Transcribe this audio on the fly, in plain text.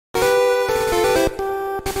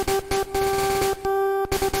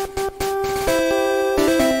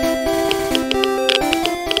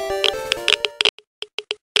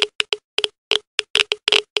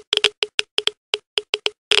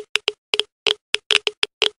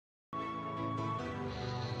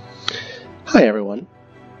Hi everyone,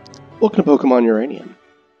 welcome to Pokemon Uranium.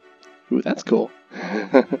 Ooh, that's cool.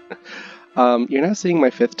 You're now seeing my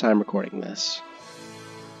 5th time recording this.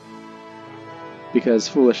 Because,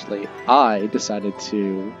 foolishly, I decided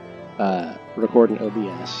to record an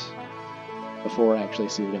OBS before actually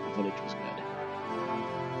seeing if the footage was good.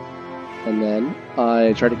 And then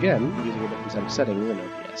I tried again using a different set of settings in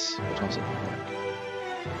OBS, which also didn't work.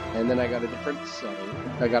 And then I got a different setting,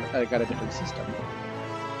 I got a different system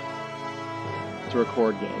to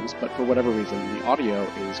record games, but for whatever reason, the audio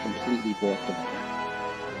is completely blocked together,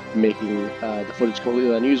 making the footage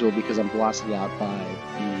completely unusable because I'm blasted out by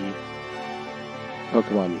the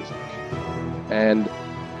Pokemon music. And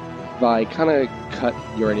I kind of cut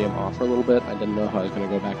Uranium off for a little bit. I didn't know how I was going to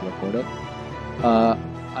go back and record it.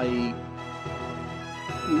 I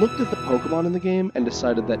looked at the Pokemon in the game and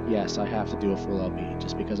decided that yes, I have to do a full LP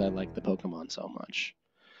just because I like the Pokemon so much.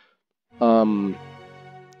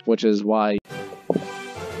 Which is why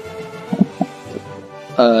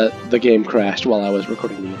the game crashed while I was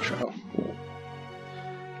recording the intro.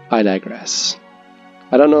 I digress.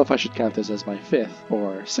 I don't know if I should count this as my 5th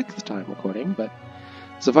or 6th time recording, but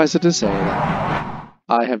suffice it to say that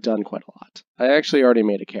I have done quite a lot. I actually already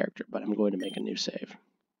made a character, but I'm going to make a new save.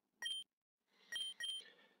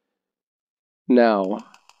 Now,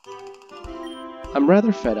 I'm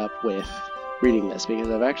rather fed up with reading this because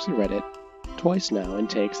I've actually read it twice now in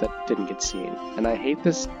takes that didn't get seen, and I hate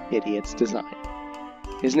this idiot's design.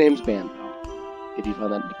 His name's Bambo. If you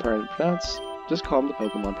find that hard to pronounce, just call him the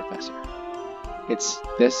Pokemon Professor. It's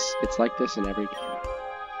like this in every game.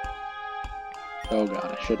 Oh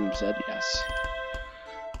god, I shouldn't have said yes.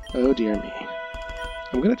 Oh dear me.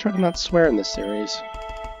 I'm gonna try to not swear in this series.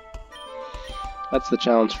 That's the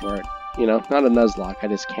challenge for it. You know, not a Nuzlocke, I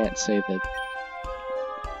just can't say the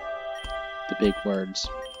big words.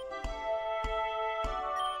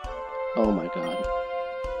 Oh my god.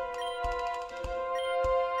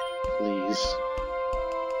 Please.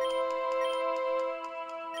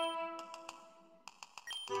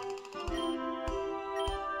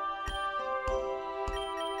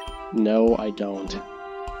 No, I don't.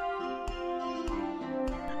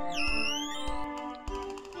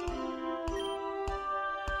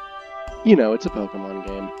 You know, it's a Pokemon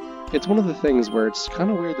game. It's one of the things where it's kind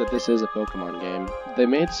of weird that this is a Pokemon game. They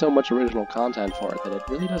made so much original content for it that it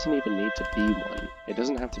really doesn't even need to be one. It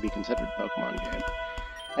doesn't have to be considered a Pokemon game.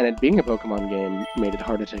 And it being a Pokemon game made it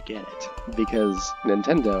harder to get it, because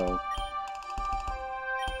Nintendo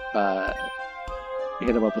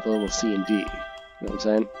hit them up with a little C and D. You know what I'm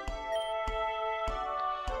saying?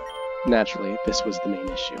 Naturally, this was the main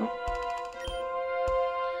issue.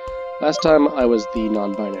 Last time I was the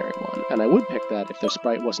non-binary one, and I would pick that if their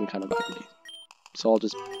sprite wasn't kind of ugly. So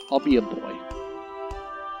I'll be a boy.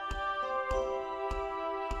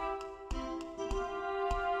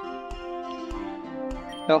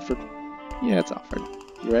 Alfred. Yeah, it's Alfred.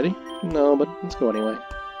 You ready? No, but let's go anyway.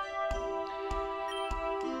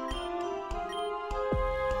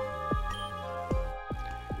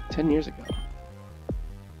 "10 years ago,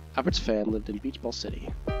 Alfred's fam lived in Beach Ball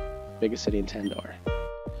City, biggest city in Tandor.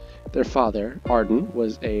 Their father, Arden,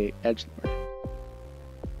 was a edgelord.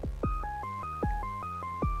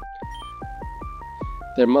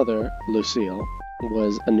 Their mother, Lucille,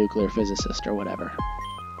 was a nuclear physicist or whatever.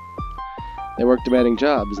 They worked demanding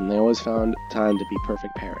jobs, and they always found time to be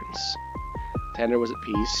perfect parents. Tandor was at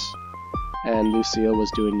peace, and Lucille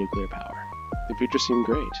was doing nuclear power. The future seemed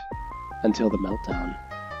great, until the meltdown.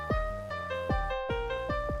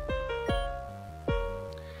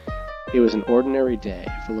 It was an ordinary day,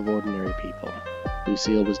 full of ordinary people.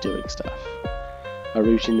 Lucille was doing stuff. A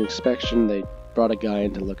routine inspection, they brought a guy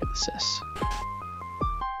in to look at the cysts.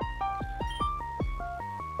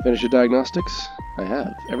 Finish your diagnostics? I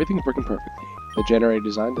have. Everything's working perfectly. The generator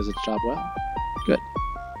design does its job well. Good.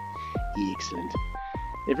 Excellent.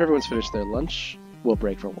 If everyone's finished their lunch, we'll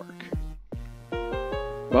break for work.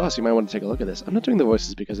 Boss, you might want to take a look at this. I'm not doing the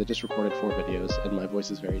voices because I just recorded 4 videos and my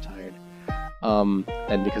voice is very tired.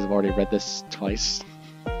 And because I've already read this twice,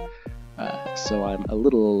 so I'm a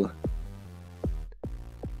little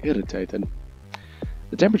irritated.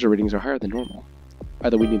 The temperature readings are higher than normal.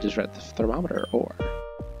 Either we need to set the thermometer, or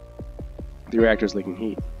the reactor's leaking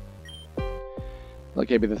heat. Well, it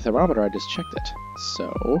gave me the thermometer, I just checked it.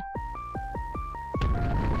 So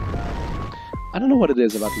I don't know what it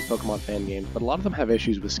is about these Pokemon fan games, but a lot of them have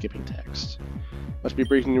issues with skipping text. Must be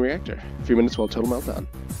breaking the reactor. A few minutes while total meltdown.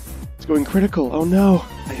 It's going critical. Oh no!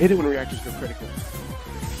 I hate it when reactors go critical.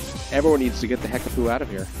 Everyone needs to get the heck-a-foo out of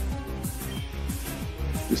here.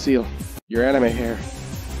 Lucille, your anime hair.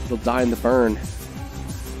 It'll die in the burn.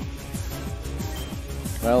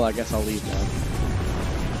 Well, I guess I'll leave now.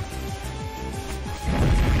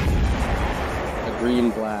 A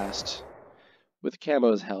green blast. With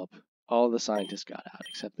Camo's help, all the scientists got out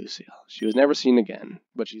except Lucille. She was never seen again,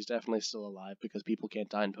 but she's definitely still alive because people can't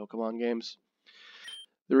die in Pokemon games.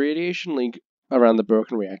 The radiation link around the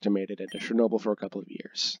broken reactor made it into Chernobyl for a couple of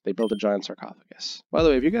years. They built a giant sarcophagus. By the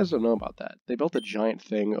way, if you guys don't know about that, they built a giant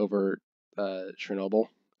thing over Chernobyl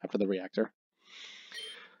after the reactor.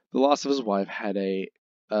 The loss of his wife had a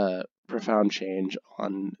profound change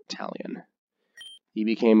on Talion. He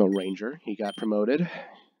became a ranger, he got promoted,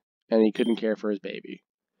 and he couldn't care for his baby.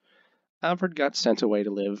 Alfred got sent away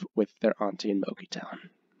to live with their auntie in Moki Town.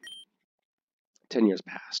 10 years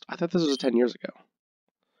passed. I thought this was 10 years ago.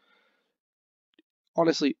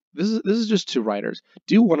 Honestly, this is just two writers.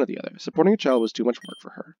 Do one or the other. Supporting a child was too much work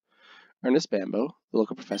for her. Ernest Bambo, the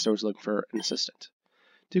local professor, was looking for an assistant.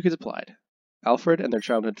 Two kids applied. Alfred and their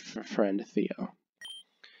childhood friend, Theo.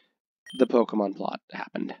 The Pokemon plot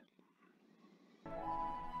happened.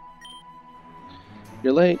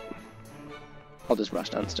 You're late. I'll just rush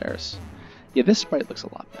downstairs. Yeah, this sprite looks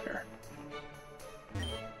a lot better.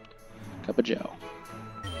 Cup of Joe.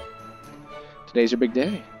 Today's your big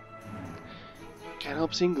day. Can't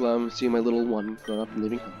help seeing Glum, seeing my little one grown up and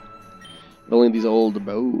leaving home. If only these old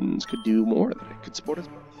bones could do more than it could support us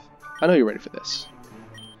both. I know you're ready for this.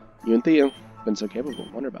 You and Theo, been so capable.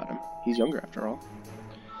 Wonder about him. He's younger after all.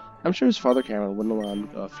 I'm sure his father Cameron wouldn't allow him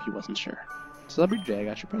to go if he wasn't sure. Celebrity Day, I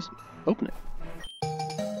got your present. Open it.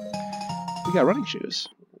 We got running shoes.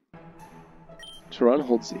 To run,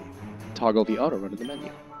 hold Z. Toggle the auto run in the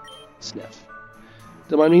menu. Sniff.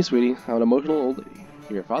 Don't mind me, sweetie. I'm an emotional old lady.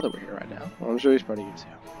 If your father were here right now, well, I'm sure he's proud of you too.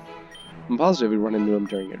 I'm positive you'd run into him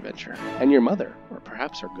during your adventure. And your mother, or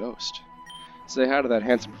perhaps her ghost. Say hi to that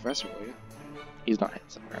handsome professor, will you? He's not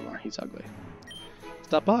handsome, Grandma. He's ugly.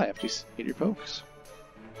 Stop by after you get your pokes.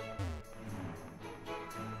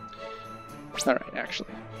 Alright,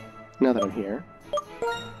 actually. Now that I'm here.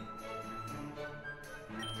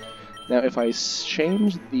 Now, if I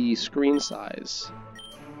change the screen size...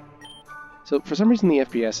 So, for some reason the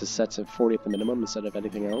FPS is set to 40 at the minimum instead of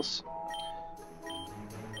anything else.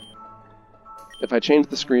 If I change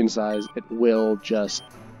the screen size, it will just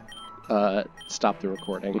stop the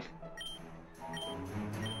recording.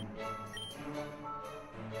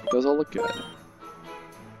 Those all look good.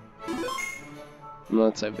 And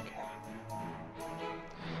let's save the game.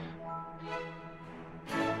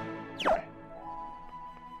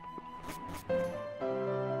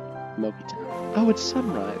 Moki Town. Oh, it's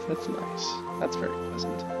sunrise. That's nice. That's very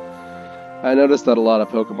pleasant. I noticed that a lot of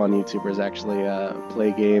Pokemon YouTubers actually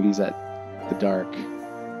play games at the dark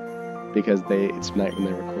because it's night when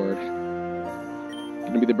they record.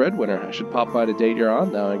 Gonna be the breadwinner. I should pop by to date your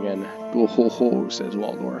aunt now again. Ho ho ho, says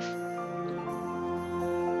Waldorf.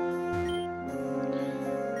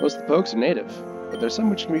 Most of the pokes are native, but there's some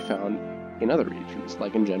which can be found in other regions,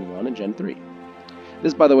 like in Gen 1 and Gen 3.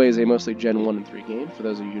 This, by the way, is a mostly Gen 1 and 3 game, for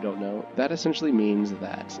those of you who don't know. That essentially means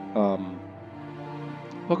that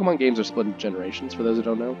Pokemon games are split into generations, for those who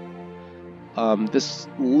don't know. This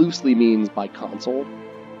loosely means by console.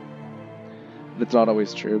 But it's not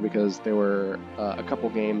always true, because there were a couple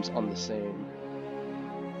games on the same...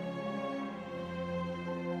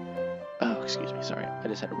 Oh, excuse me, sorry. I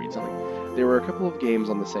just had to read something. There were a couple of games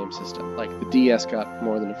on the same system. Like, the DS got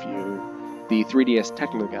more than a few. The 3DS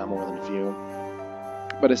technically got more than a few.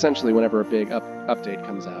 But essentially, whenever a big update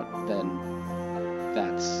comes out, then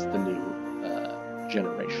that's the new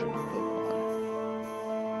generation of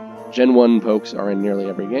Pokemon. Gen 1 pokes are in nearly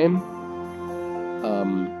every game.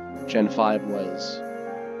 Gen 5 was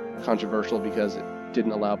controversial because it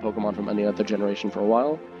didn't allow Pokemon from any other generation for a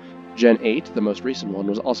while. Gen 8, the most recent one,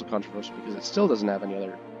 was also controversial because it still doesn't have any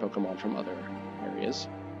other Pokemon from other areas.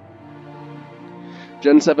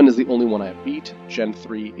 Gen 7 is the only one I beat. Gen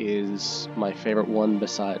 3 is my favorite one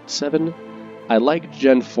besides 7. I like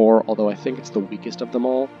Gen 4, although I think it's the weakest of them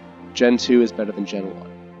all. Gen 2 is better than Gen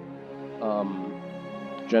 1.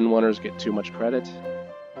 Gen 1ers get too much credit.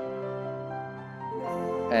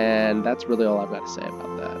 And that's really all I've got to say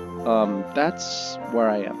about that. That's where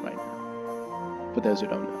I am right now, for those who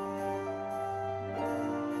don't know.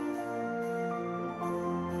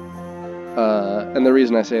 And the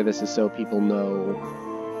reason I say this is so people know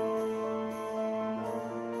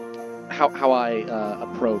how I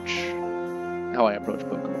approach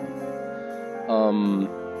Pokemon.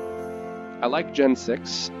 I like Gen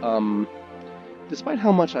 6. Despite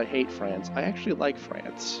how much I hate France, I actually like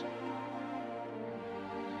France.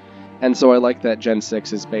 And so I like that Gen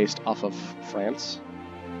 6 is based off of France.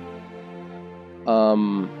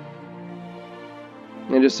 And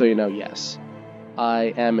just so you know, yes.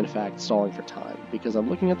 I am in fact stalling for time, because I'm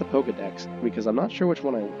looking at the Pokedex, because I'm not sure which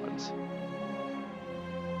one I want.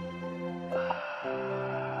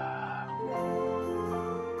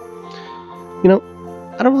 You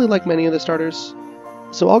know, I don't really like many of the starters,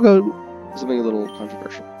 so I'll go something a little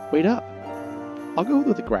controversial. Wait up! I'll go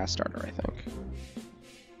with a grass starter, I think.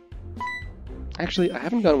 Actually, I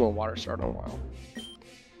haven't gone with a water starter in a while.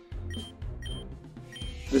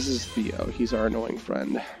 This is Theo. He's our annoying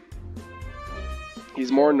friend.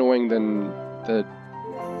 He's more annoying than the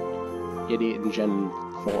idiot in Gen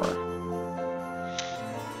 4.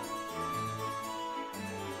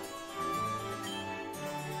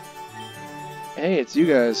 Hey, it's you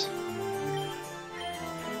guys.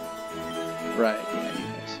 Right, yeah, you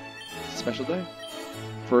guys. It's a special day.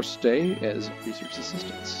 First day as research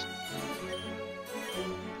assistants.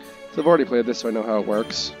 So I've already played this, so I know how it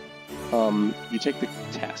works. You take the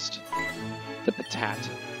test. The patat.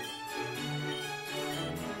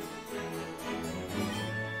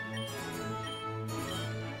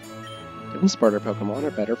 Different starter Pokemon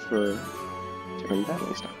are better for different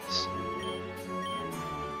battling styles.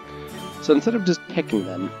 So instead of just picking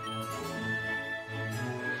them...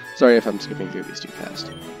 Sorry if I'm skipping through these too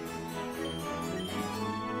fast.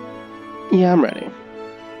 Yeah, I'm ready.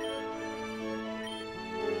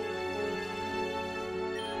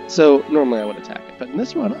 So, normally I would attack it, but in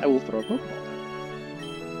this one, I will throw a Pokeball.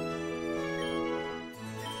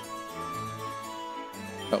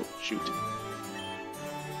 Oh, shoot.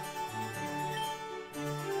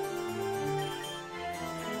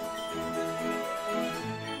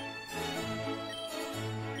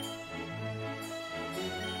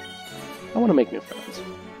 I want to make new friends.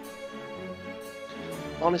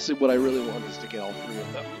 Honestly, what I really want is to get all three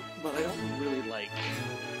of them, but I don't really like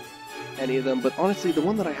any of them. But honestly, the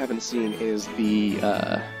one that I haven't seen is the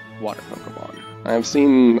water Pokemon. I've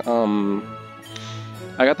seen,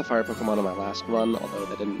 I got the fire Pokemon on my last run, although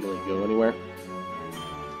that didn't really go anywhere.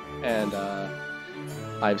 And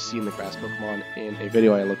I've seen the grass Pokemon in a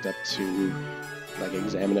video I looked up to like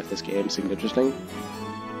examine if this game seemed interesting.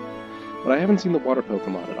 But I haven't seen the water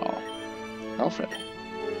Pokemon at all. Alfred.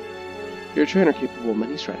 You're a trainer capable of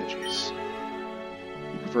many strategies.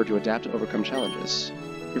 You prefer to adapt to overcome challenges.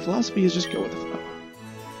 Your philosophy is just go with the flow.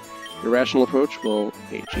 Your rational approach will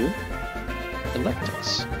aid you. Elect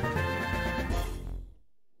us.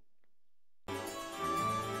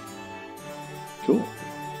 Cool.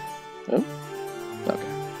 Oh? Okay.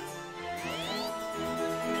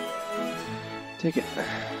 Take it.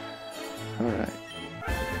 Alright.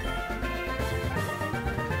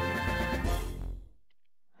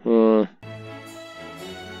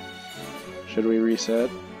 Should we reset?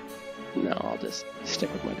 No, I'll just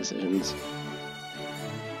stick with my decisions.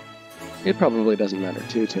 It probably doesn't matter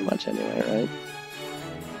too much anyway, right?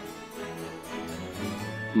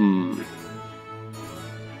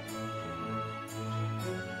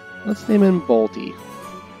 Let's name him Bolty.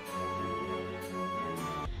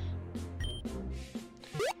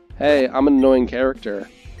 Hey, I'm an annoying character.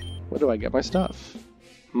 Where do I get my stuff?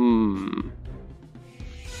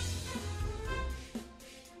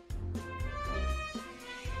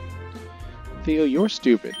 Theo, you're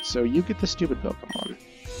stupid, so you get the stupid Pokemon.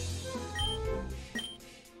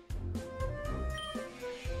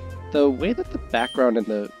 The way that the background and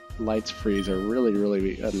the lights freeze are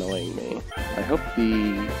really annoying me. I hope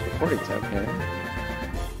the recording's okay.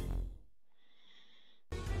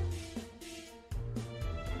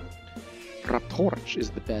 Raptorch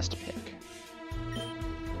is the best pick.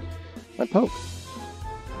 My Poke.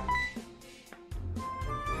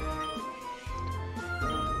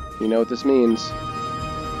 You know what this means.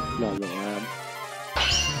 No, I'm gonna add.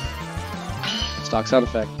 Stock sound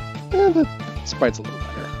effect. The sprite's a little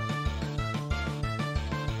better.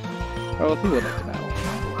 Oh, who would like to battle?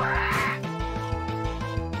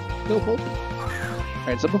 Go Bolty.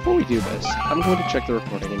 Alright, so before we do this, I'm going to check the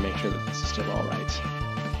recording and make sure that this is still alright.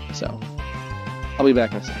 So, I'll be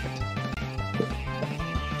back in a second.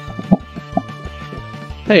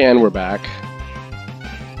 Hey, and we're back.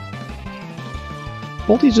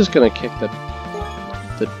 Bolty's just gonna kick the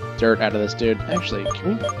dirt out of this dude. Actually,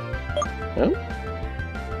 can we... No?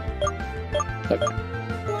 Okay.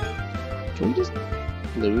 Can we just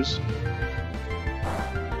lose?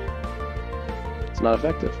 It's not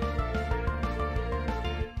effective.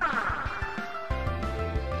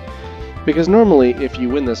 Because normally, if you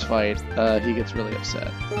win this fight, he gets really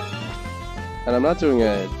upset. And I'm not doing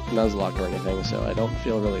a Nuzlocke or anything, so I don't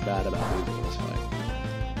feel really bad about losing this fight.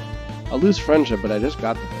 I'll lose friendship, but I just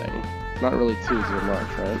got the thing. Not really too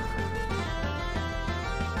much, right?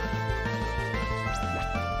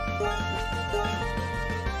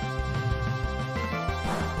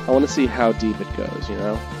 I want to see how deep it goes, you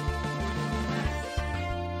know?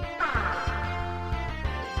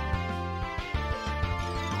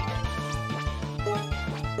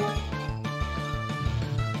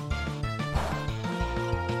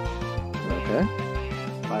 Okay.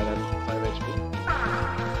 5 HP.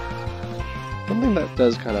 One thing that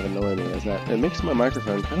does kind of annoy me is that it makes my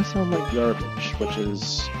microphone kind of sound like garbage, which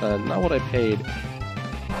is not what I paid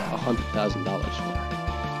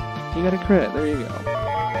 $100,000 for. You got a crit, there you go.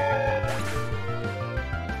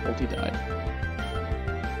 Multi died.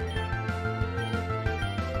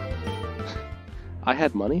 I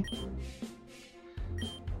had money?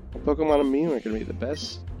 Pokemon and me are gonna be the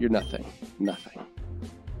best? You're nothing. Nothing.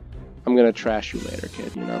 I'm gonna trash you later,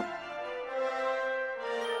 kid, you know?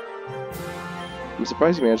 I'm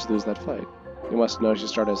surprised you managed to lose that fight. You must know she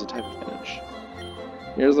started as a type advantage.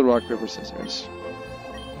 Here's the rock, paper, scissors.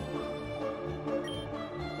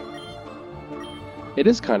 It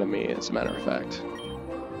is kind of me, as a matter of fact.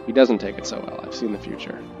 He doesn't take it so well, I've seen the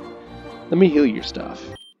future. Let me heal your stuff.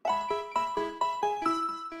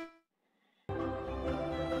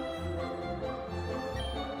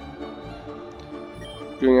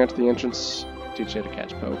 Going out to the entrance, teach you how to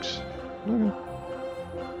catch pokes. Okay.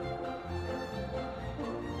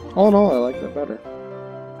 All in all, I like that better.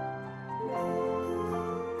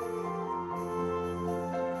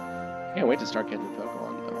 Can't wait to start catching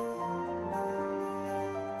Pokemon, though.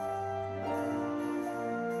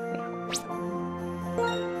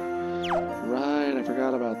 Right, I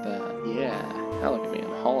forgot about that. Yeah, now look at me,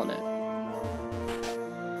 I'm hauling it.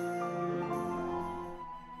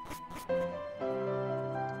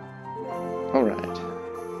 Alright.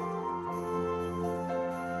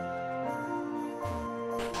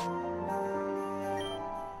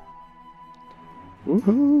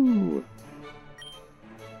 Woohoo!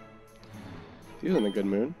 He was in a good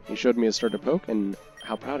mood. He showed me his starter poke and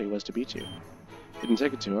how proud he was to beat you. Didn't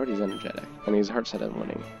take it too hard, he's energetic, and he's heart set on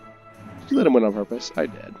winning. Did you let him win on purpose? I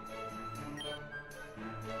did.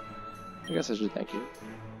 I guess I should thank you.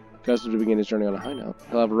 Because to begin his journey on a high note,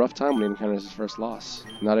 he'll have a rough time when he encounters his first loss.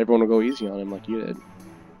 Not everyone will go easy on him like you did.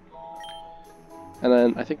 And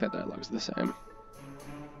then, I think that dialogue's the same.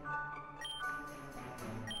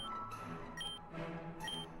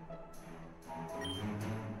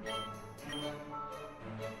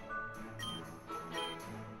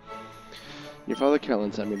 Your father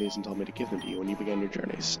Kellen sent me these and told me to give them to you when you began your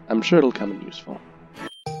journeys. I'm sure it'll come in useful.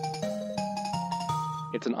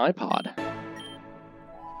 It's an iPod.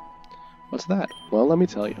 What's that? Well, let me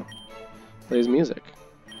tell you. It plays music,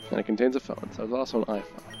 and it contains a phone, so it's also an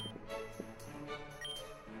iPhone.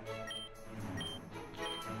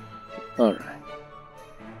 Alright.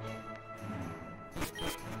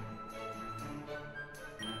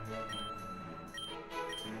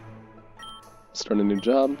 Start a new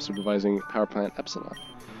job, supervising power plant Epsilon.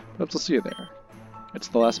 Perhaps I'll see you there. It's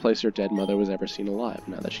the last place your dead mother was ever seen alive,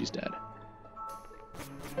 now that she's dead.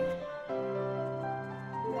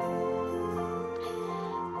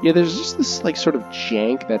 Yeah, there's just this, like, sort of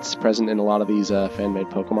jank that's present in a lot of these fan-made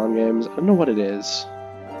Pokemon games. I don't know what it is.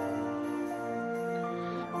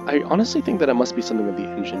 I honestly think that it must be something with the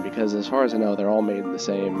engine, because as far as I know, they're all made in the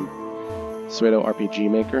same pseudo RPG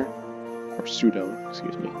maker. Or pseudo,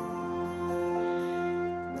 excuse me.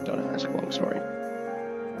 Don't ask, long story.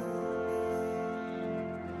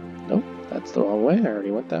 Nope, that's the wrong way. I already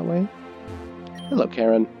went that way. Hello,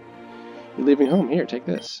 Karen. You're leaving home. Here, take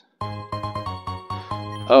this.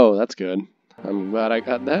 Oh, that's good. I'm glad I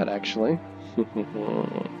got that, actually.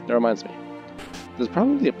 That reminds me. There's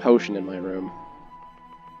probably a potion in my room.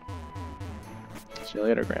 See you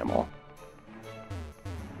later, Grandma.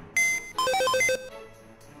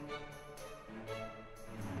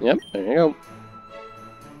 Yep, there you go.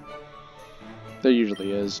 There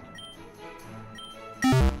usually is.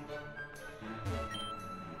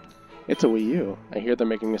 It's a Wii U. I hear they're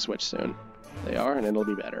making a Switch soon. They are, and it'll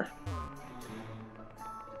be better.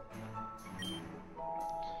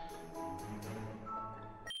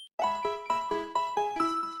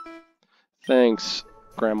 Thanks,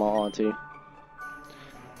 Grandma Auntie.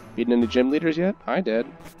 Beaten any gym leaders yet? I did.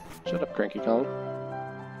 Shut up, Cranky Kong.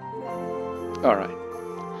 Alright.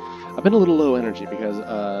 I've been a little low energy because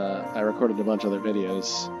I recorded a bunch of other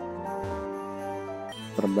videos.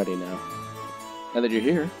 But I'm ready now. Now that you're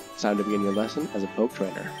here, it's time to begin your lesson as a poke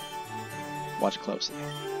trainer. Watch closely.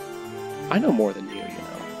 I know more than you know.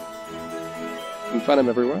 You can find them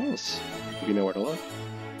everywhere else, if you know where to look.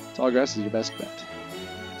 Tall grass is your best bet.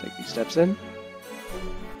 Take these steps in.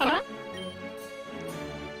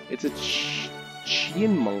 It's a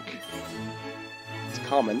Chien monk. It's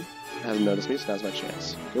common. hasn't noticed me, so now's my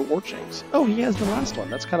chance. Go Orchinks. Oh, he has the last one.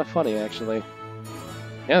 That's kind of funny, actually.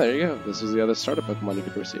 Yeah, there you go. This is the other starter Pokemon you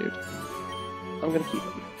could have received. I'm gonna keep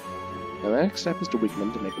him. Now the next step is to weaken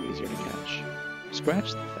him to make him easier to catch.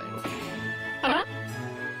 Scratch the thing.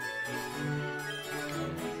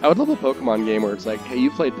 I would love a Pokemon game where it's like, hey, you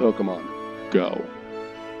played Pokemon. Go.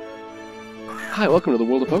 Hi, welcome to the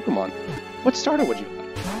world of Pokemon. What starter would you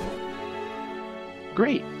like?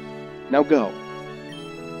 Great. Now go.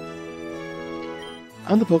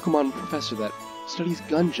 I'm the Pokemon professor that studies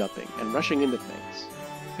gun jumping and rushing into things.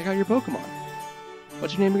 Pick out your Pokemon.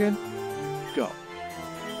 What's your name again? Go.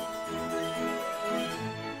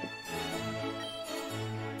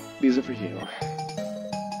 These are for you.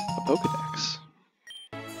 A Pokedex.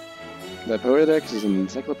 The Pokedex is an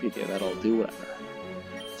encyclopedia that'll do whatever.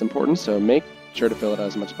 It's important, so make sure to fill it out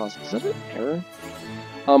as much as possible. Is that an error?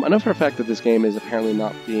 I know for a fact that this game is apparently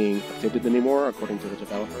not being updated anymore, according to the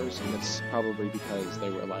developers, and it's probably because they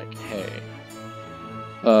were like, hey,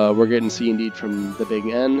 we're getting C indeed from the big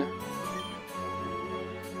N.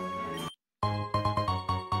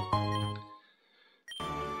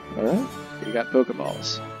 Alright, we got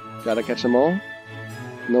Pokeballs. Gotta catch them all?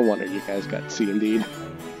 No wonder you guys got C indeed.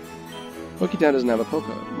 Poketown doesn't have a Poke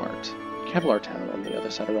marked. Kevlar Town on the other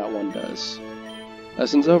side of Route 1 does.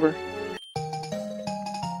 Lesson's over.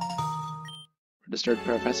 Registered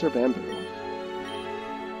Professor Bamboo.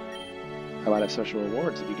 I might have special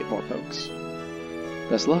rewards if you get more pokes.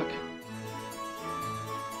 Best luck.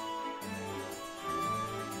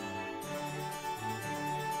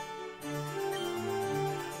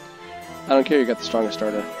 I don't care you got the strongest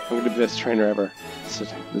starter. I'm gonna be the best trainer ever. So,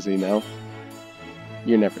 does he know?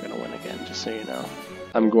 You're never gonna win again, just so you know.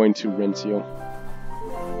 I'm going to rinse you.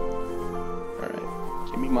 Alright.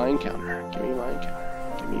 Give me my encounter. Give me my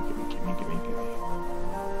encounter. Give me.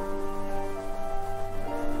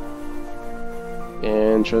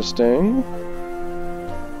 Interesting.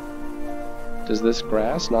 Does this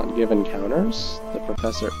grass not give encounters? The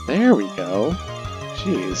professor... There we go!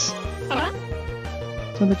 Jeez.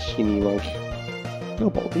 It's not a teeny monk.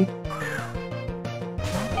 Go, Bolty.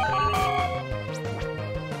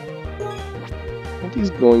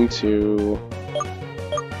 Bolty's going to...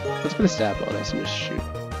 Let's put a stab bonus and just shoot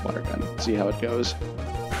water gun. See how it goes.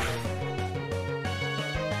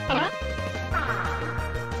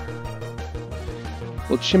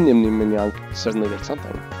 Well, Chimney certainly did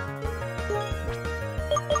something.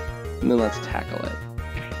 And then let's tackle it.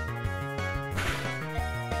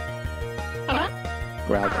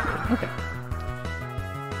 Growl. Okay.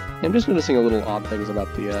 I'm just noticing a little odd things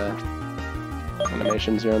about the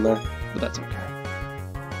animations here and there, but that's okay.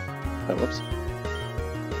 Oh, whoops.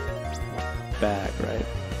 Bag, right?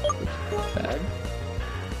 Bag?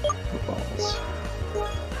 Balls.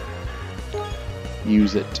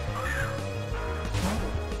 Use it.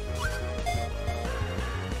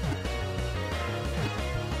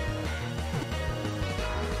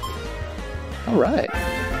 Alright.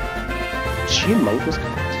 Chinmonk was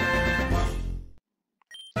caught.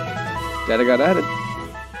 Data got added.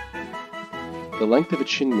 The length of a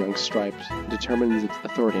Chinmonk stripe determines its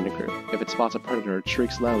authority in a group. If it spots a predator, it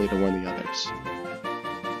shrieks loudly to warn the others.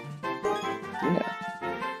 Yeah.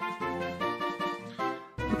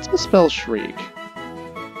 Let's misspell shriek.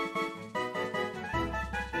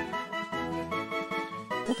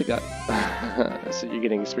 What they got? So you're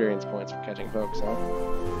getting experience points for catching folks, huh?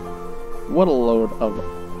 What a load of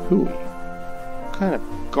hooey. What kind of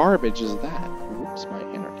garbage is that? Oops, my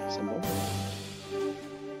anarchy symbol.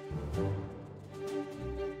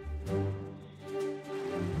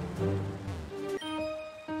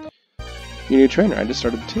 Your new trainer, I just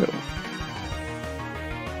started too.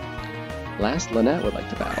 Last Lynette would like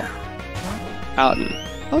to battle. Alton.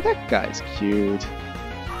 Oh, that guy's cute.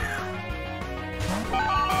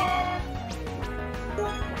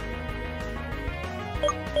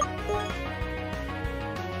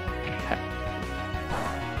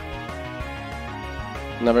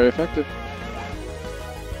 Not very effective.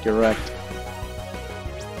 Get wrecked.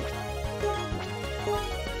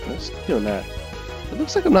 What's doing that? It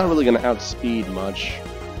looks like I'm not really going to outspeed much,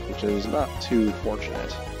 which is not too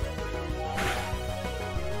fortunate.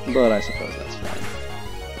 But I suppose that's fine.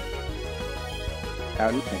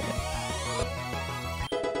 Out and paint it.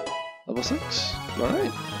 Level 6.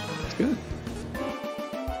 Alright. That's good.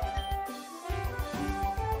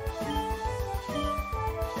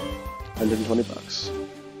 $120.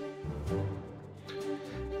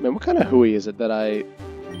 Man, what kind of hooey is it that I...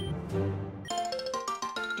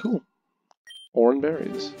 Cool. Orange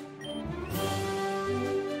berries.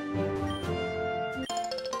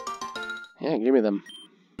 Yeah, give me them.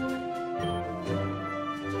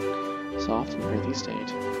 soft and earthy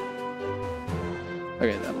state.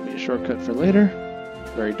 Okay, that'll be a shortcut for later.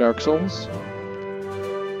 Very Dark Souls.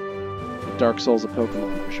 The Dark Souls of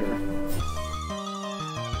Pokemon, for sure.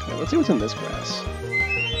 Okay, let's see what's in this grass.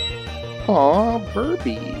 Aw,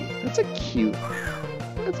 Burby. That's a cute one.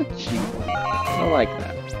 I like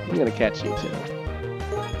that. I'm gonna catch you, too.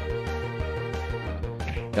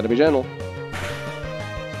 Gotta be gentle.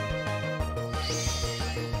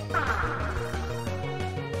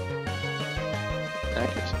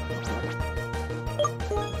 Accuracy.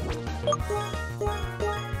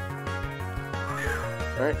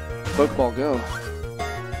 Alright, Pokeball, go.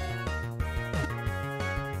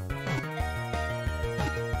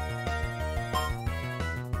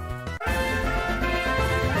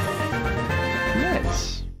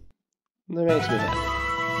 Nice. That makes me happy.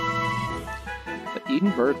 The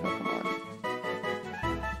Eden Bird Pokemon.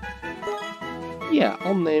 Yeah,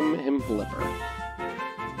 I'll name him Blipper.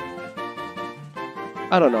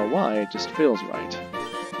 I don't know why, it just feels right.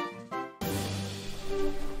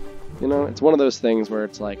 You know, it's one of those things where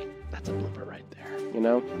it's like, that's a Blipper right there, you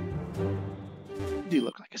know? You do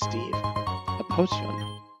look like a Steve. A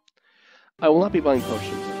potion. I will not be buying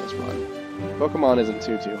potions in this run. Pokemon isn't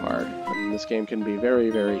too hard, and this game can be very,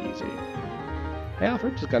 very easy. Hey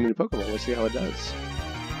Alfred, just got a new Pokemon, let's see how it does.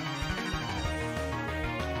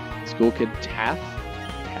 School Kid Taff?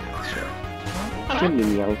 Taff, sure.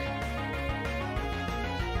 Young.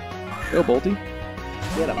 Go, Bolty.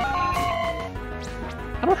 Get him.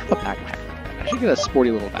 I don't have a backpack like that. I should get a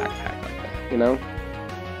sporty little backpack like that, you know?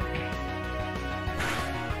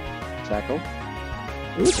 Tackle.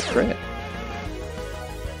 Ooh, it's a crit.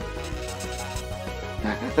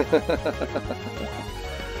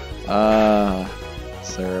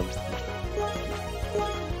 Served.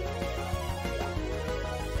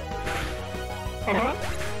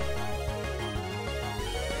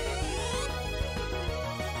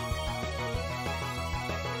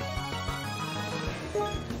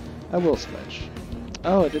 I will switch.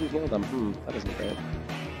 Oh, it didn't heal them. That isn't great.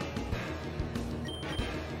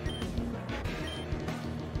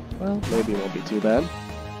 Well, maybe it won't be too bad.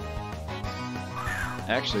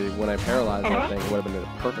 Actually, when I paralyzed that thing, it would have been a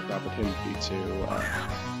perfect opportunity to...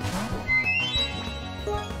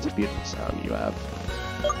 It's a beautiful sound you have.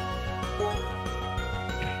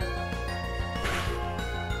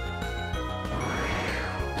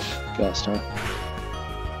 Gust, huh?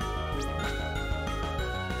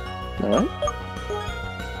 Alright.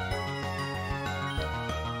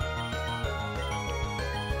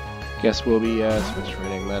 Guess we'll be switch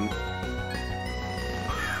training then.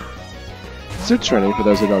 Switch training, for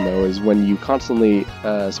those who don't know, is when you constantly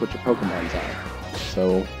switch your Pokemons out.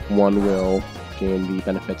 So one will gain the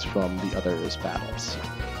benefits from the other's battles.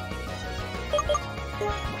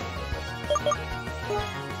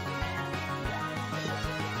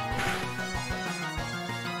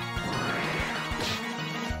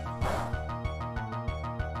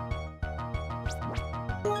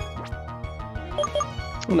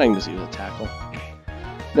 And I can just use a tackle.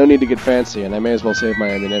 No need to get fancy, and I may as well save my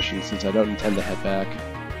ammunition since I don't intend to head back.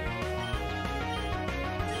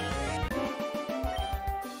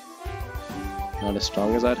 Not as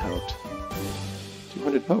strong as I'd hoped.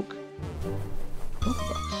 200 poke.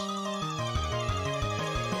 Pokebucks.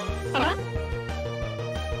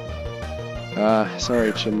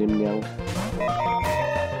 Sorry, Chimnimnyang.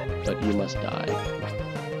 But you must die.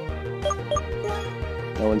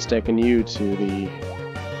 No one's taking you to the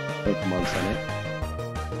Pokemon Center.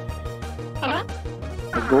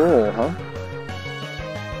 A goal, huh?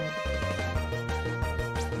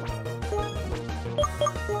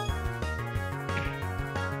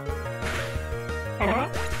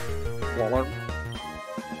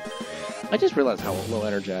 I just realized how low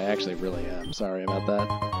energy I actually really am. Sorry about that.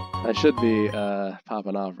 I should be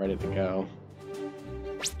popping off, ready to go.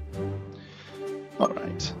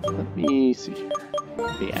 Alright, let me see here.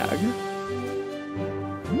 The Ag.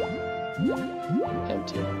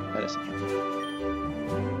 Empty. Medicine.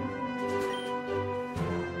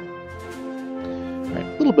 Alright,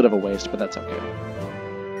 a little bit of a waste, but that's okay.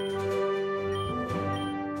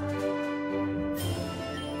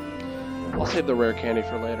 I'll save the rare candy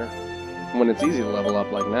for later. When it's easy to level up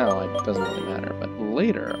like now, it doesn't really matter. But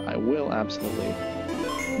later, I will absolutely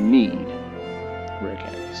need rare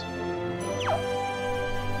candies.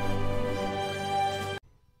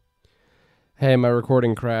 Hey, my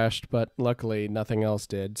recording crashed, but luckily nothing else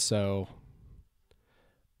did, so...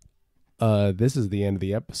 this is the end of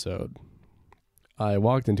the episode. I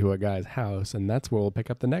walked into a guy's house, and that's where we'll pick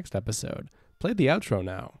up the next episode. Play the outro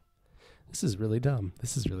now. This is really dumb.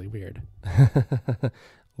 This is really weird.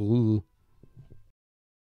 Ooh.